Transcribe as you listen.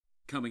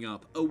Coming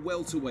up, a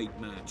welterweight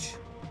match.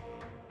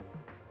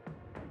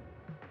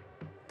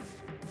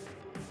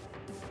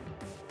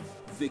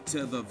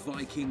 Victor the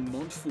Viking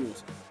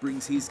Monfort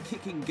brings his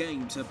kicking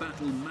game to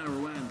battle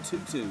Marouan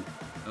Toutouh,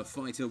 a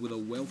fighter with a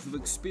wealth of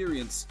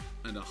experience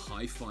and a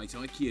high fight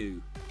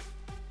IQ.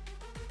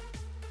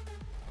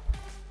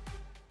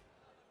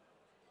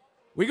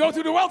 We go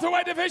to the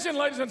welterweight division,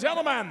 ladies and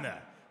gentlemen.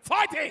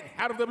 Fighting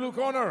out of the blue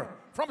corner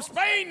from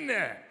Spain,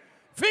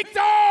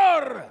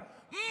 Victor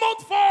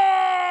Monfort!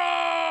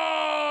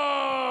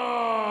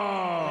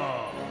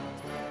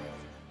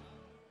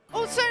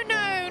 Also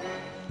known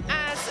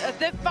as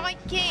the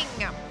Viking,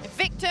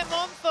 Victor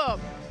Monfort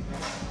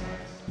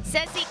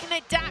says he can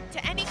adapt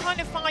to any kind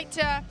of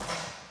fighter.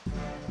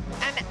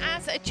 And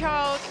as a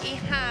child, he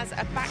has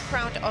a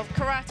background of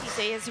karate,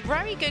 so he has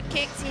very good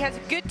kicks, he has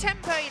a good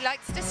tempo, he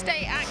likes to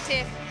stay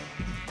active.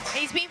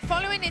 He's been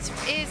following his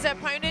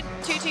opponent,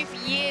 Toutouh,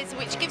 for years,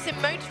 which gives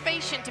him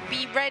motivation to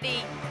be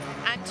ready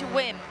and to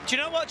win. Do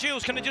you know what,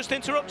 Jules? Can I just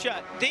interrupt you?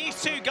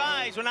 These two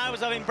guys, when I was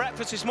having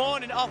breakfast this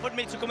morning, offered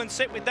me to come and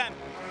sit with them.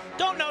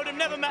 Don't know them,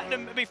 never met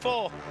them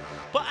before.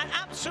 But an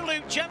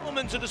absolute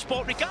gentleman to the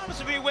sport, regardless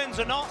of who wins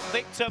or not,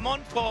 Victor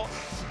Monfort.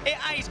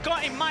 He's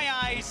got, in my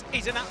eyes,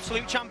 he's an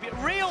absolute champion.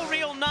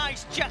 Real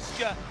nice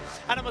gesture.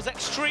 And I was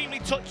extremely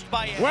touched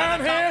by it. Well,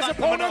 here's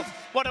opponent.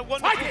 What a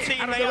wonderful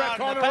team they are.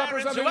 And the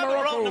parents, whoever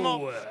brought them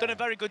up, done a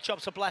very good job,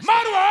 so bless them.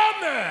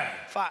 Marouan!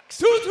 Facts.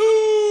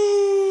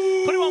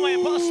 Toutouh! Put it one way, I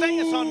put a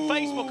status on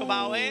Facebook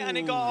about it, and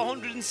it got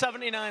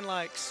 179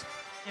 likes.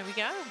 Here we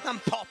go. I'm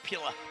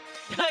popular.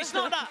 No, it's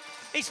not that.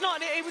 It's not.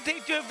 They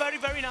do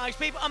very nice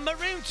people. And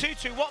Marouan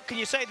Toutouh, what can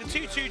you say? The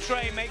Toutouh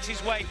train makes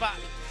his way back.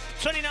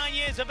 29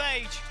 years of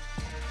age,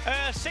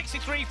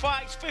 63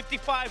 fights,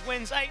 55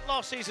 wins, 8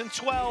 losses and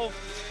 12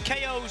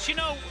 KOs. You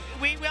know,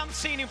 we haven't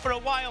seen him for a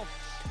while.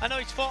 I know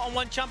he's fought on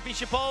one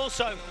championship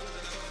also.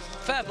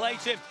 Fair play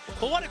to him.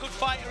 But what a good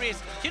fighter he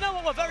is. You know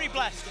what, we're very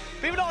blessed.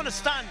 People don't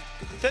understand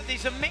that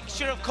there's a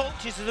mixture of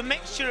cultures, there's a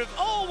mixture of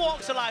all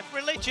walks of life,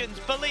 religions,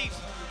 beliefs,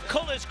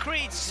 colours,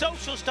 creeds,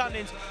 social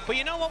standings. But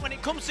you know what, when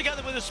it comes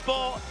together with a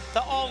sport,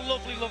 they're all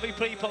lovely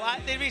people.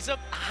 There is a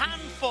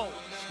handful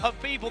of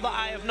people that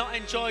I have not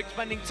enjoyed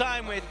spending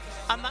time with,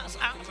 and that's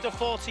after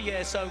 40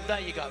 years, so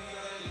there you go.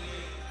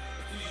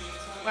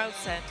 Well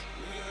said.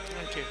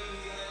 Thank you.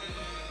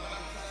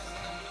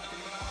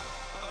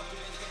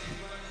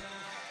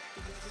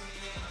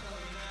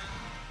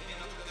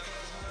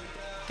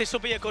 This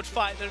will be a good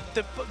fight.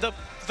 They're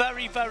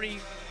very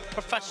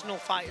professional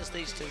fighters,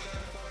 these two.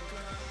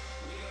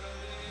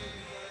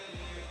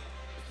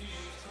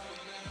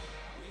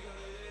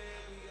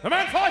 The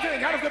man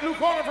fighting out of the blue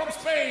corner from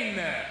Spain,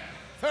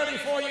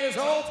 34 years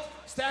old,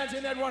 stands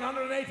in at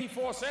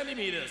 184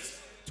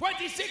 centimeters.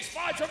 26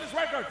 fights on his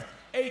record,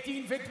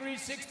 18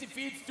 victories, 60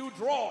 defeats, 2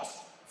 draws.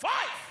 5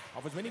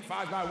 of his winning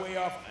fights by way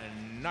of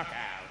a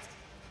knockout.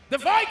 The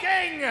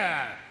Viking,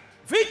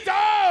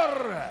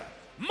 Victor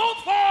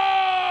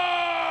Monfort!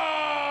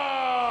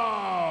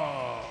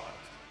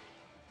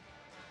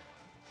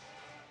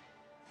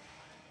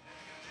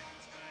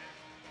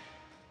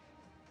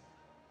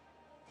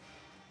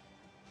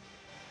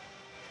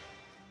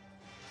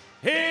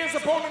 His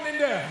opponent in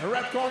the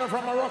red corner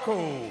from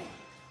Morocco,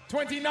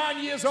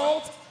 29 years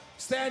old,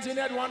 stands in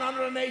at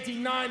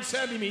 189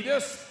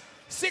 centimeters,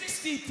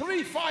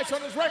 63 fights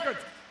on his record,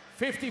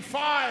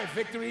 55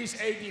 victories,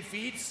 8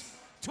 defeats,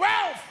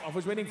 12 of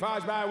his winning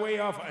fights by way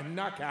of a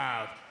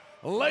knockout.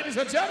 Ladies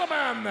and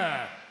gentlemen,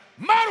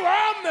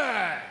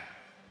 Marouan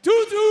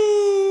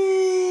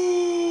Toutouh!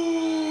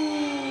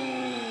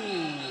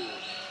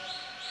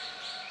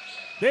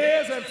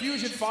 There's an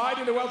Enfusion fight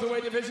in the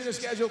welterweight division is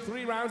scheduled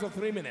 3 rounds of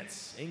 3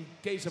 minutes. In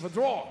case of a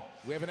draw,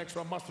 we have an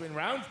extra must-win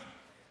round.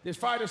 This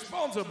fight is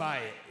sponsored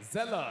by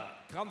Zeller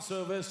Grand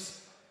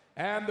Service,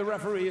 and the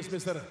referee is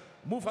Mr.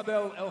 Muhammed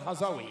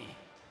El-Hazawi.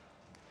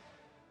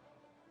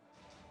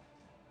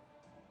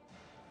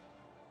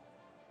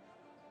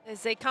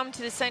 As they come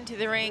to the center of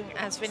the ring,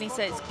 as Vinny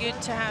said, it's good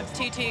to have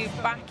Toutouh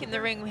back in the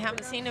ring. We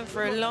haven't seen him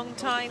for a long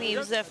time. He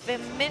was a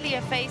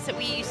familiar face that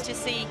we used to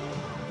see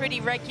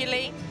pretty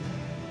regularly.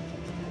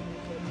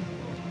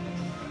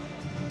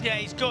 Yeah,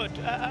 he's good.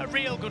 A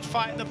real good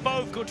fighter. They're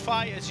both good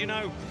fighters, you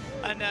know.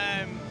 And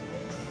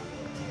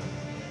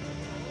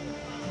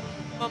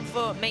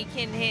Monfort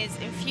making his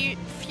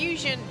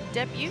Enfusion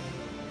debut.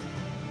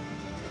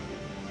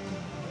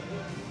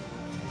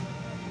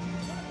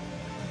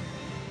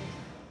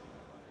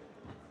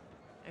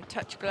 No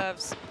touch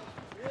gloves.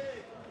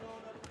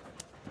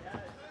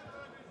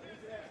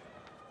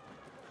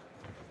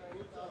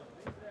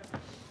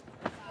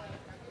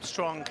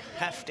 strong,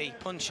 hefty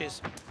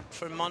punches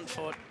from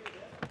Monfort.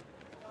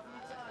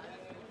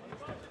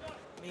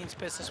 Means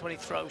business when he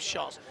throws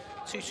shots.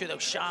 Toutouh, though,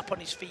 sharp on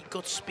his feet,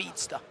 good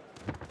speedster.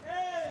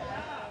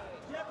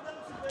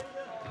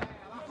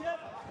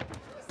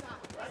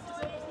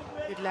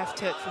 Good left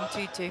hook from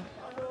Toutouh.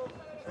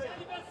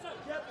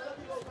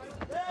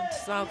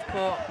 Into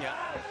southpaw. Yeah.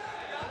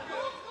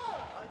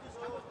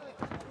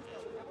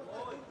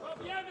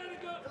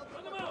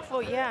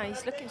 Monfort, yeah,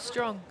 he's looking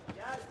strong.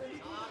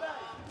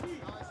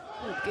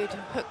 Oh, good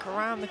hook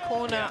around the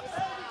corner.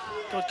 Yeah.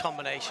 Good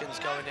combinations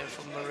going in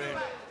from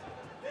Marouan.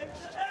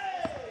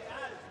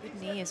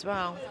 Good knee as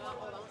well.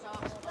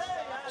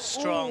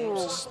 Strong.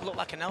 Ooh. Looked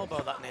like an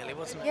elbow that nearly,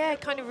 wasn't it? Yeah,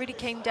 it kind of really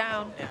came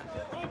down. Yeah.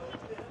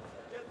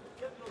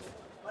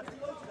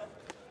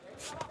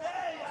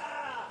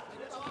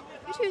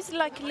 Toutouh's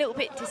like a little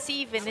bit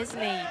deceiving, isn't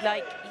he?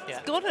 Like, he's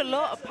Yeah. got a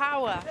lot of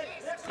power.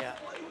 Yeah.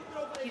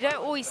 You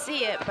don't always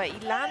see it, but he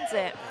lands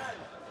it.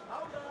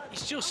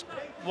 He's just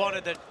one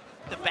of the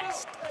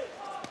best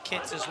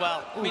kids as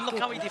well. I mean, look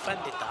how he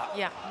defended that.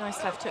 Yeah,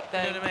 nice left hook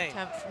there. You know what I mean?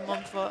 Attempt from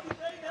Monfort.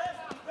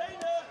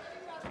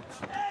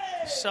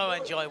 So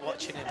enjoy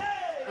watching him.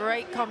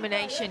 Great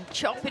combination,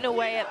 chopping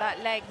away at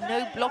that leg,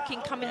 no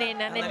blocking coming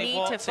in, and a then he need to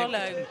walked in, follow.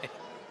 didn't he?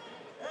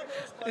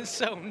 It's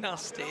so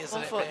nasty,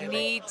 isn't Monfort it? Really?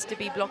 needs to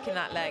be blocking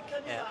that leg.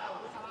 Yeah.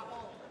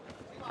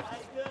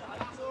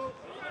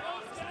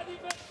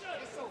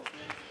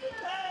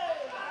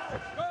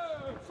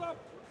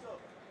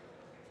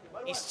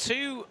 He's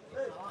too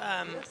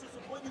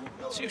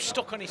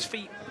stuck on his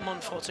feet,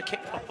 Monfort, to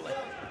kick properly,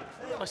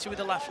 especially with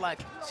the left leg.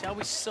 See how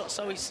he's so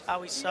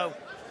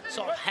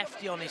sort of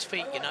hefty on his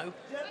feet, you know,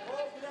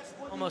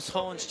 almost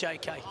horns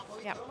JK.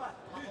 Yeah.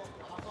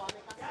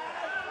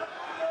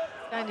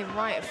 Standing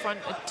right in front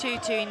of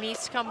Toutouh, he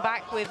needs to come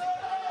back with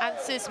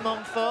answers,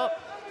 Monfort.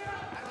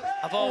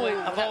 I've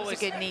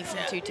always a good knee from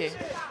Toutouh.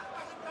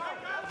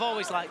 I've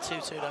always liked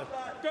Toutouh though,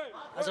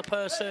 as a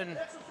person,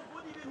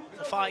 as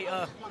a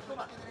fighter.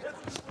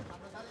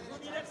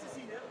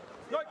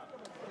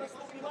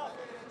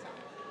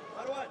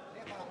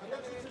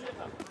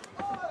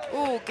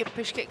 Oh, good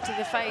push kick to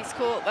the face,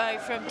 caught though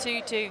from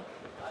Toutouh.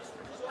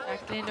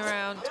 Tackling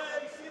around.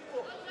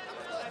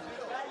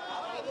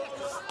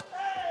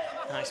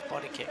 Nice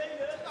body kick.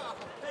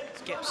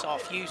 Skips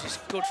off, uses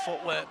good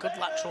footwork, good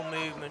lateral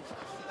movement,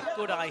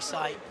 good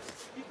eyesight,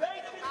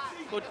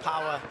 good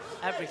power,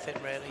 everything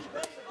really.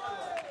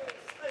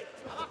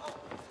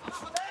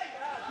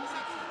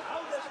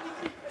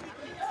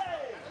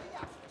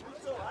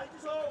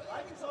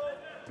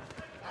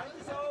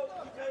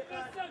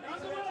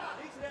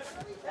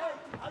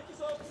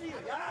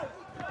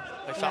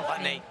 He felt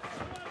that knee.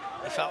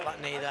 He felt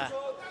that knee there.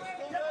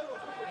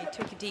 He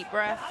took a deep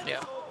breath.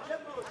 Yeah.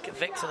 Look at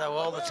Victor though,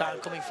 all the time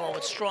coming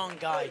forward, strong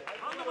guy.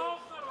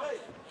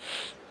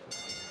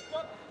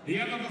 The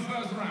end of the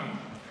first round.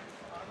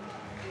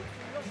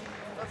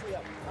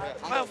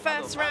 Well,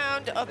 first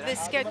round of the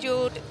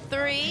scheduled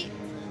 3.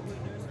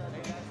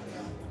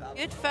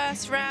 Good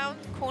first round.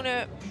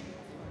 Corner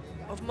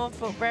of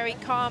Monfort very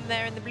calm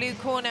there in the blue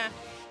corner.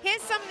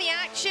 Here's some of the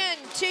action.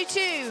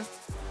 Toutouh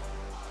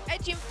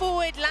edging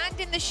forward,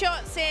 landing the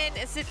shots in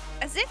as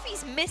if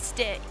he's missed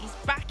it. He's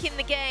back in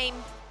the game.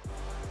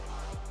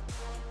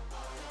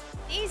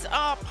 These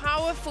are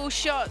powerful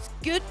shots,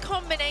 good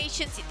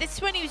combinations.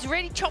 This one he was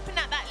really chopping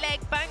at that leg,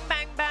 bang,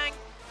 bang, bang.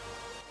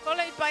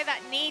 Followed by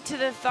that knee to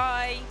the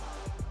thigh.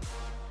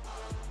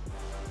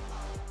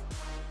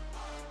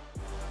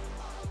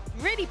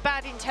 Really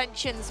bad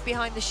intentions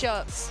behind the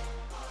shots.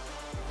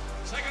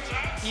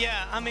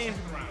 Yeah, I mean,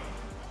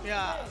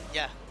 yeah.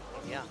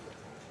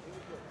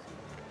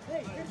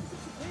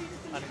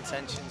 Bad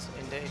intentions,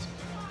 indeed.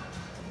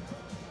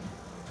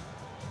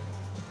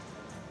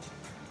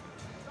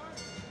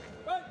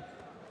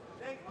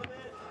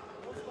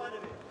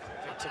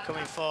 Victor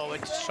coming forward,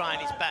 just trying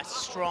his best,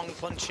 strong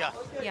puncher.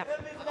 Yeah.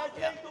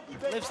 Yeah.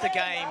 Lives the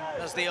game,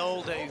 as they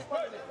all do,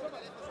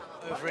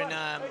 over in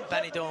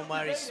Benidorm,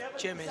 where his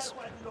gym is.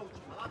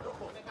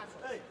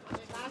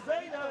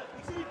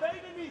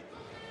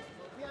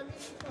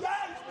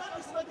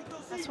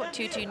 That's what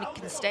Toutouh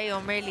can stay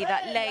on, really,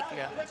 that leg.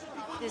 Yeah.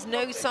 There's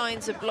no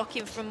signs of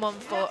blocking from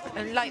Monfort.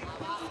 And like,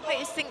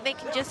 players think they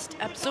can just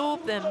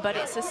absorb them, but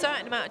it's a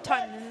certain amount of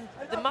time.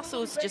 The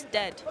muscle's just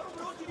dead.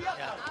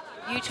 Yeah.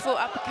 Beautiful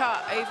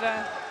uppercut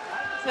over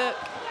hook.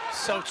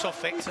 So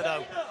tough, Victor,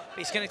 though.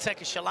 He's going to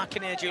take a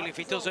shellacking here, Julie, if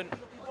he doesn't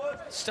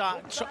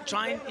start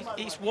trying.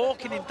 He's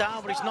walking him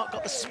down, but he's not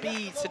got the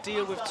speed to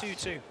deal with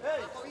Toutouh.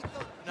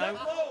 No.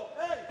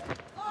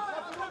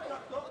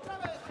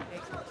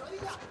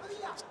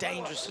 It's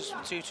dangerous to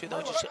Toutouh,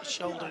 though, just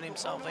shouldering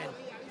himself in.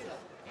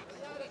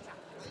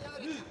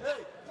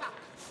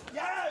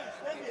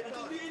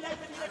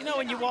 You know,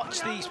 when you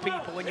watch these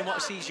people, when you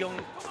watch these young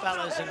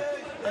fellas,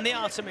 and they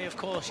are to me, of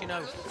course, you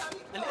know,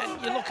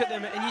 and you look at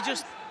them and you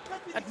just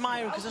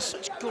admire them because they're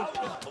such good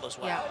people as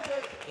well. Yeah.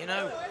 You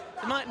know,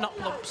 they might knock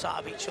lumps out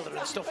of each other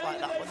and stuff like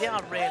that, but they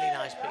are really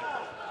nice people.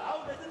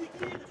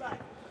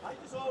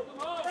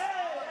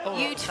 Oh,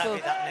 Beautiful.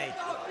 That knee.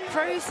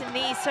 Throws the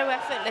knee so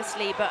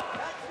effortlessly, but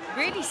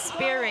really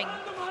spearing.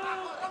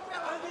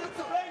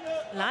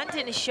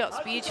 Landing his shots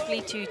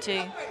beautifully,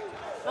 Toutouh.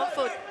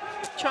 Monfort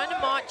trying to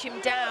march him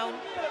down.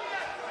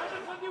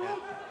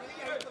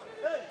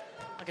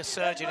 Like a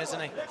surgeon,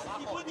 isn't he?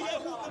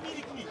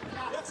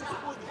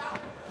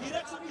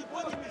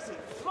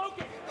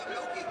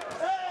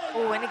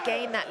 Oh, and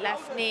again that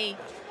left knee.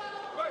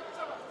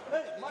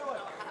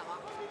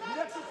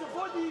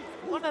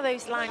 one of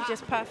those land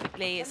just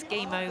perfectly, it's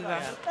game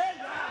over.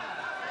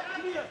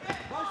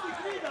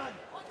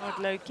 Odd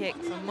low kick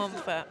from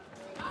Monfort.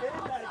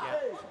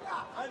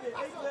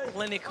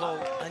 Clinical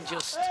and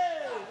just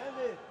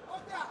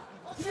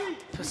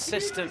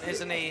persistent,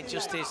 isn't he?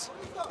 Just his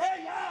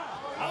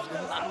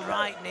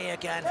right knee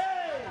again.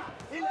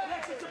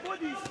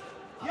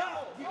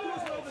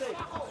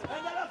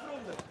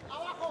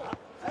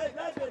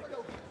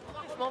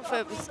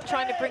 Monfort was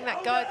trying to bring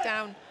that guard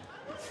down,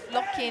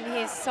 locking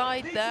his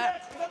side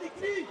there.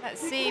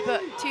 Let's see,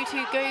 but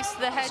Toutouh goes to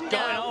the head now.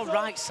 Going all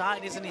right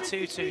side, isn't he,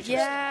 Toutouh? Just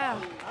yeah.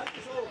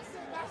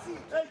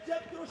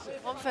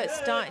 Monfort's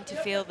starting to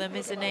feel them,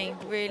 isn't he?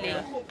 Really.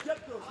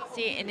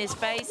 See it in his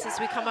face as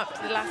we come up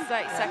to the last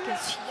 30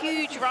 seconds.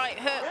 Huge right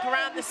hook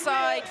around the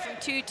side from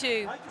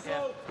Toutouh.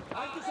 Yeah.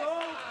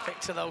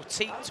 Victor, though,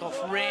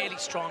 tough, really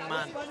strong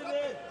man.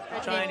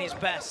 Trying his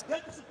best.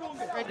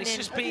 He's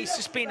just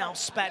been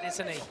outsped,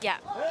 isn't he? Yeah,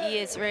 he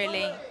is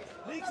really.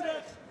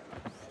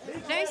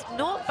 No, he's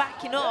not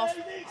backing off.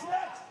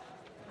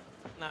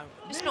 No.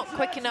 It's not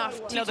quick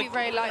enough. Toutouh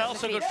very light. They're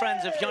also good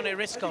friends of Yone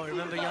Risco.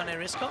 Remember Yone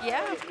Risco?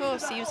 Yeah, of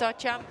course. He was our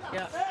champ.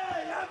 Yeah.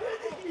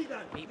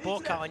 He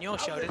bought out on your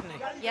show, didn't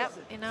he? Yep,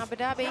 in Abu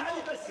Dhabi. Ooh,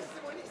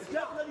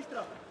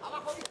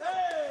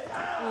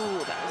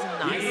 that was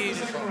nice.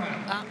 Beautiful.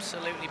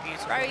 Absolutely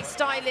beautiful. Very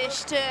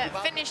stylish to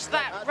finish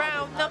that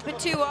round number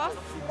 2 off.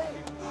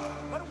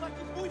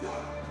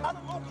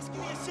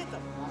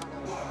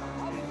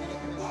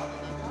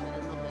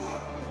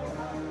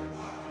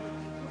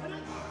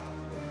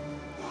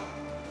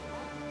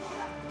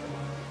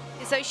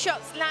 So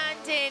shots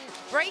landing,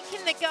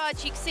 breaking the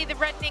guards. You can see the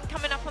reddening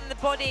coming up on the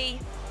body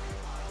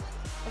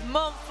of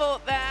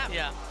Monfort there.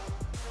 Yeah.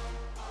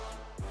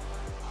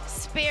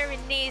 Spear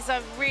and knees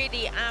I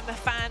really am a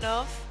fan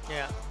of.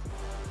 Yeah.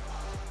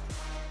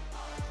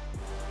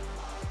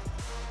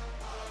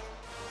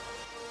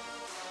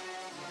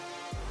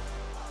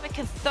 Like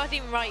a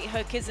thudding right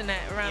hook, isn't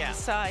it, around the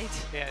side?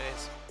 Yeah, it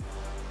is.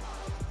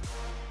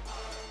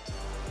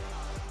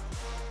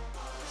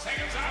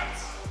 Seconds out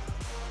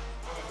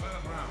for the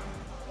third round.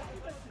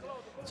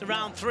 It's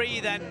round 3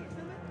 then,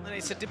 and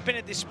it's been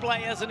a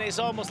display, hasn't it? It's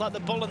almost like the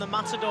bull and the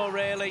matador,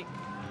 really.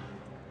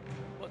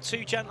 But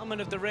 2 gentlemen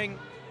of the ring,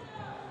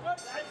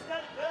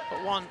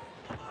 but one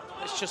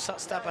is just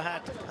that step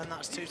ahead, and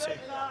that's Toutouh.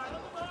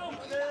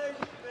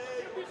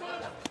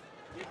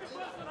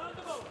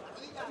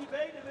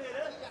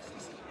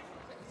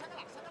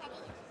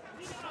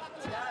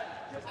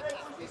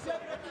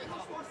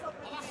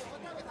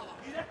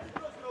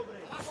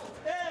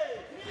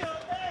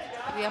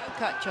 The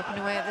uppercut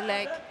chopping away at the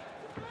leg.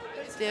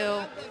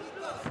 Still.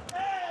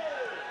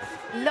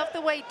 Love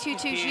the way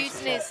Toutouh's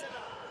using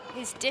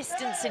his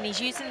distance, and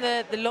he's using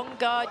the long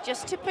guard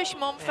just to push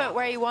Monfort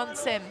where he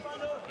wants him.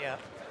 Yeah.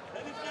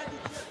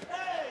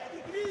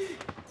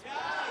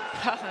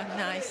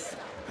 Nice.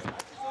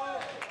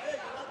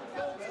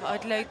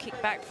 Odd low kick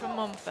back from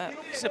Monfort.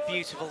 It's a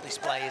beautiful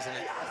display, isn't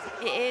it?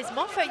 It is.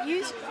 Monfort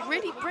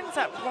really brings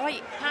that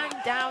right hand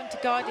down to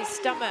guard his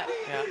stomach.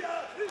 Yeah.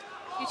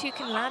 Toutouh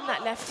can land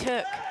that left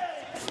hook.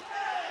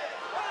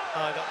 Oh,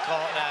 I got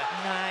caught there.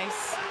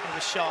 Nice. It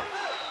was shot.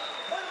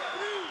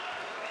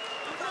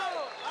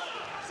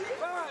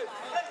 5,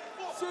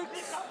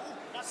 6,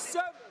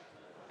 7,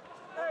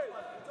 8.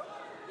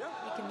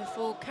 Making the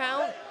full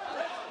count.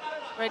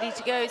 Ready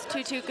to go. Is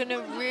Toutouh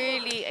gonna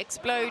really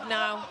explode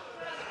now?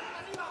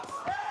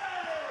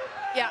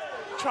 Yeah,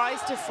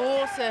 tries to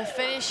force a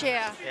finish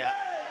here. Yeah.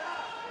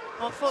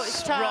 Monfort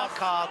is tough. Rock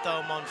hard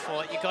though,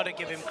 Monfort. You got to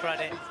give him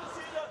credit.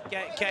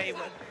 Kay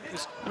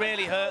was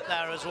really hurt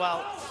there as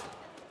well.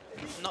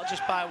 Not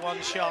just by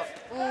one shot.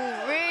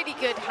 Ooh, really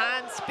good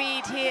hand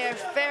speed here.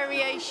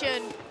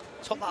 Variation.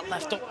 Took that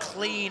left up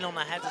clean on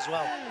the head as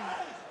well.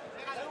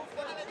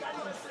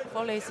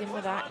 Follows in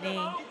with that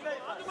knee.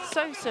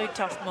 So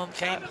tough, Monfort.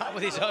 Came back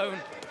with his own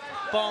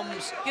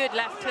bombs. Good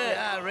left hook.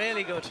 Yeah,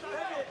 really good.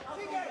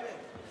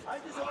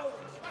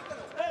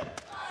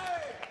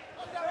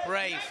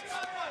 Brave.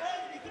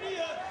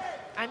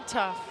 And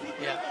tough.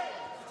 Yeah.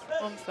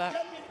 Monfort.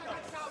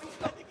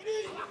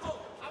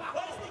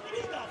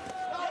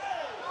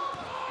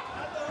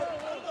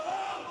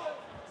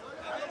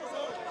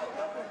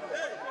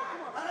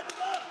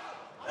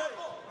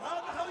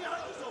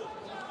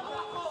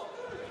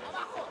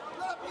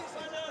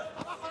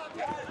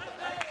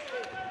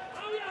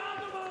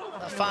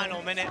 The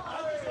final minute.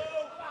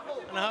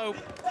 And I hope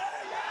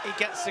he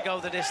gets to go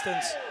the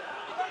distance.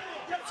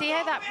 See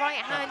how that right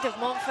hand of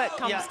Monfort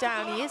comes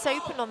down. He is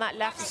open on that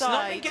left It's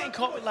not been side. getting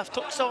caught with left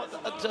hook so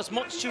as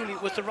much, Julie.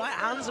 It was the right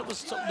hands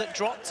that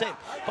dropped him.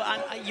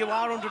 But you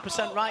are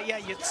 100% right. Yeah,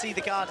 you see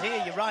the guard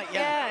here. You're right.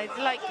 Yeah.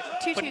 Yeah, like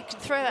Toutouh could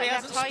throw that He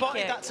left hasn't high spotted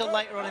kick. that till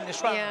later on in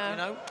this round. Yeah. You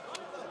know.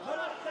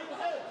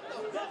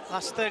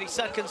 Last 30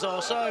 seconds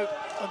or so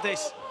of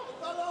this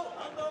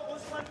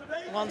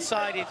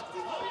one-sided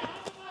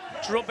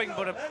drubbing,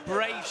 but a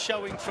brave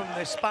showing from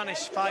the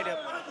Spanish fighter,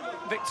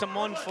 Victor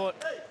Monfort.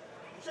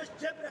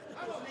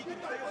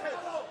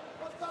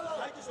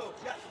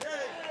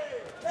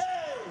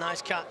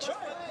 Nice catch.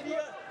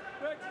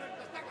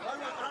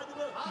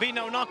 Be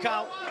no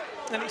knockout,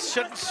 and it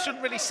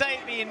shouldn't really say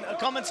it being a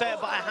commentator,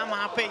 but I am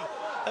happy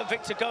that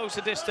Victor goes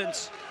the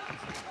distance,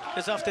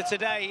 because after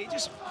today, it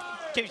just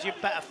gives you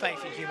better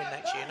faith in human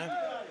nature, you know?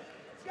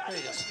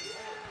 Really does.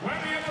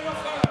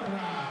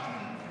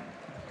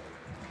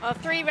 Well,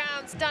 3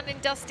 rounds done and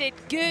dusted.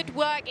 Good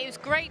work. It was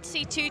great to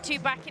see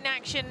Toutouh back in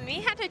action.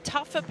 He had a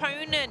tough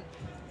opponent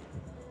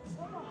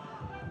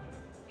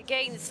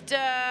against,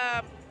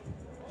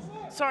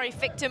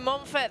 Victor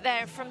Monfort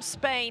there from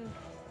Spain.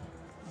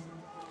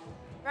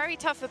 Very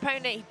tough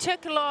opponent. He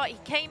took a lot. He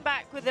came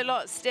back with a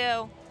lot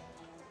still.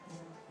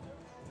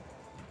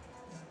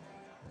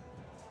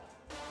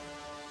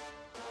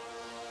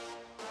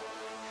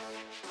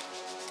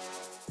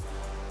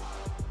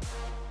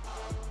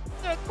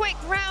 So a quick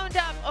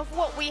roundup of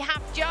what we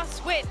have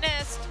just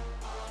witnessed.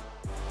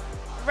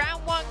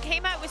 Round 1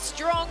 came out with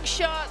strong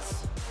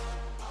shots.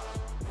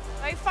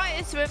 Both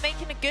fighters were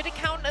making a good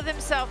account of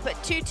themselves, but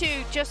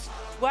Toutouh just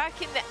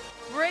working the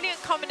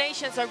brilliant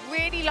combinations. I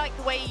really like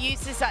the way he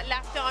uses that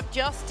left arm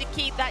just to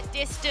keep that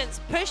distance,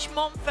 push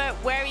Monfort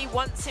where he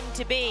wants him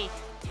to be.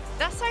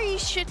 That's how you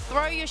should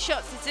throw your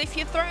shots, as if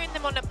you're throwing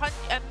them on a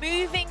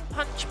moving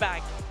punch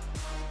bag,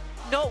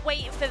 not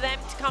waiting for them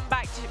to come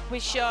back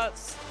with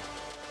shots.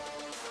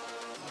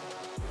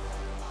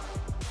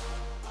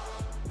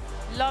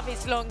 Love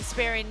his long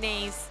spearing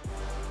knees.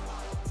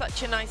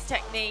 Such a nice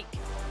technique.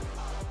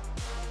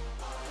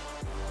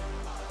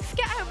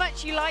 Forget how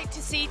much you like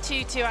to see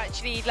Toutouh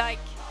actually, like,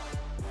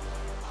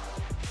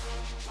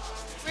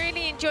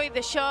 really enjoy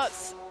the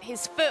shots,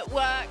 his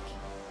footwork.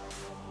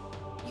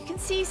 You can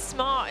see he's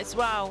smart as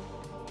well.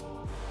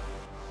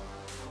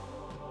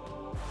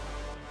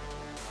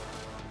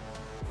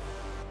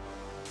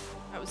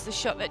 That was the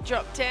shot that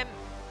dropped him.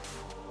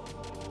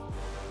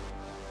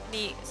 And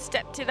he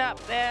stepped it up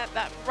there,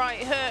 that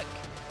right hook.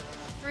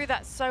 Threw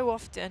that so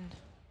often.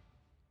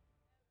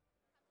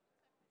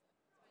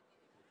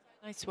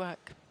 Nice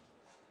work.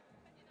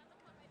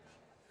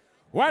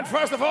 Well,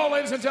 first of all,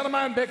 ladies and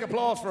gentlemen, big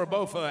applause for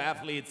both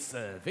athletes,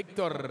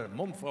 Victor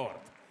Monfort,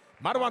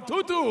 Marouan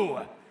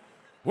Toutouh.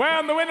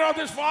 Well, the winner of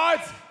this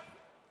fight,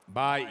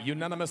 by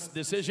unanimous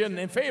decision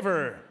in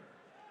favor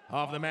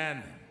of the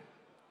man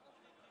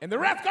in the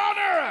red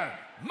corner,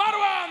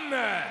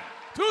 Marouan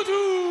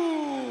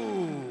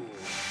Toutouh.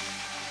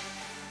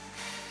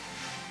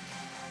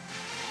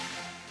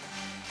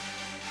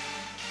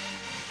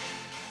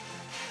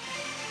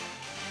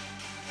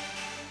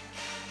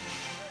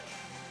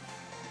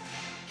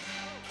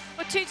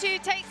 Well,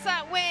 Toutouh takes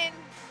that win.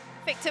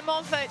 Victor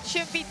Monfort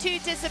shouldn't be too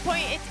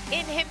disappointed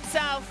in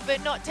himself for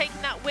not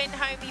taking that win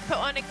home. He put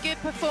on a good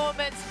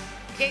performance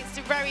against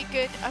a very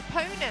good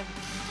opponent.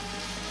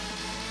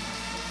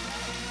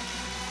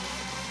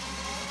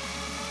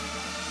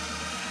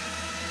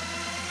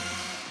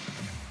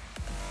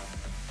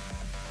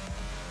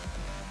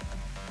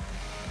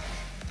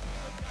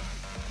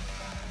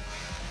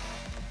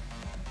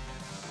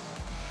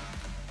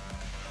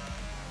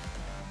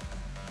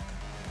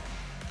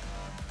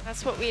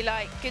 That's what we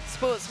like, good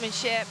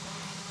sportsmanship.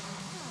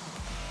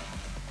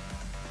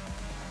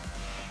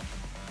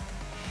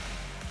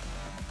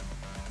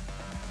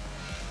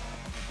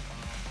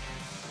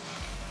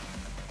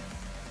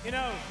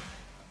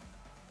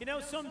 You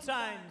know,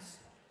 sometimes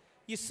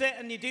you sit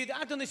and you do that.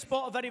 I've done this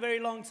sport a very, very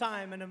long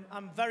time, and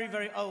I'm very,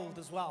 very old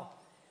as well.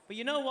 But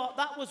you know what?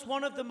 That was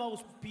one of the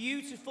most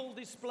beautiful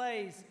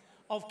displays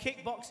of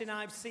kickboxing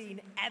I've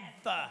seen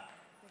ever.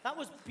 That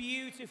was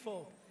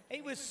beautiful.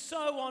 It was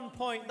so on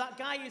point. That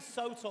guy is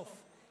so tough.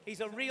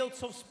 He's a real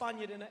tough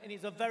Spaniard, and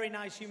he's a very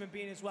nice human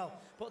being as well.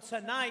 But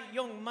tonight,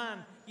 young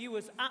man, you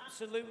was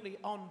absolutely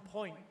on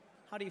point.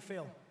 How do you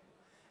feel?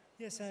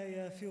 Yes,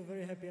 I feel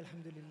very happy,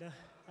 alhamdulillah.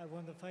 I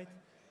won the fight.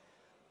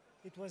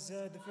 It was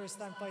the first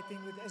time fighting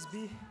with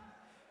SB,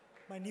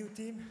 my new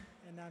team,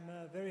 and I'm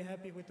very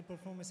happy with the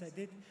performance I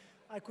did.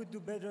 I could do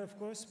better, of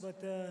course,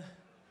 but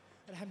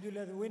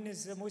alhamdulillah, the win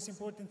is the most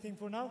important thing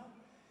for now.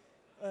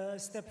 A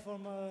step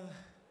from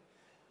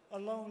a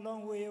long,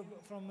 long way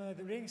from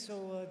the ring,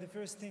 so the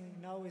first thing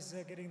now is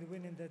getting the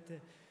win, and that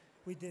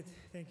we did.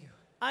 Thank you.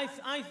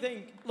 I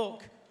think,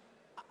 look,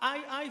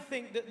 I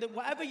think that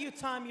whatever your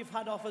time you've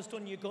had off has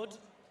done you good,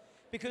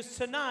 because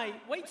tonight,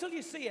 wait till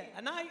you see it,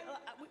 and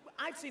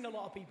I've seen a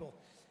lot of people.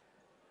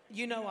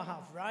 You know I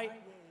have, right?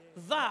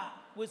 That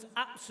was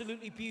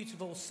absolutely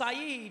beautiful.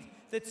 Saeed,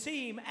 the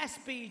team,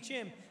 SB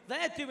Gym,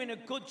 they're doing a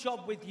good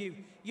job with you.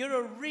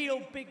 You're a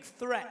real big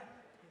threat.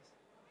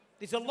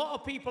 There's a lot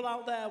of people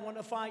out there who want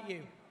to fight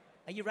you.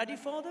 Are you ready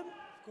for them?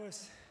 Of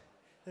course.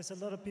 There's a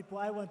lot of people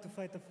I want to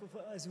fight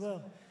as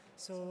well.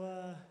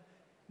 So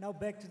now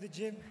back to the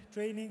gym,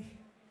 training,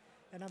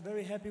 and I'm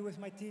very happy with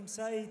my team.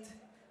 Saeed,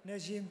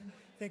 Najim,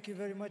 thank you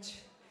very much.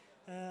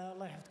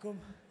 Allah yahfadkum.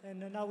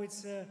 And now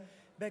it's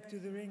back to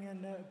the ring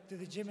and to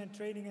the gym and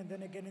training, and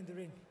then again in the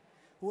ring.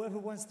 Whoever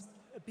wants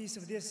a piece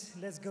of this,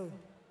 let's go.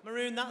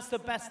 Maroon, that's the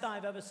best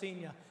I've ever seen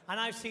you. And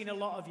I've seen a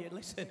lot of you.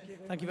 Listen,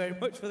 thank you very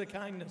much for the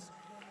kindness.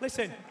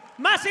 Listen,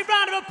 massive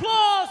round of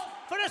applause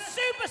for a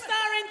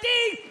superstar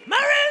indeed,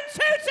 Marouan!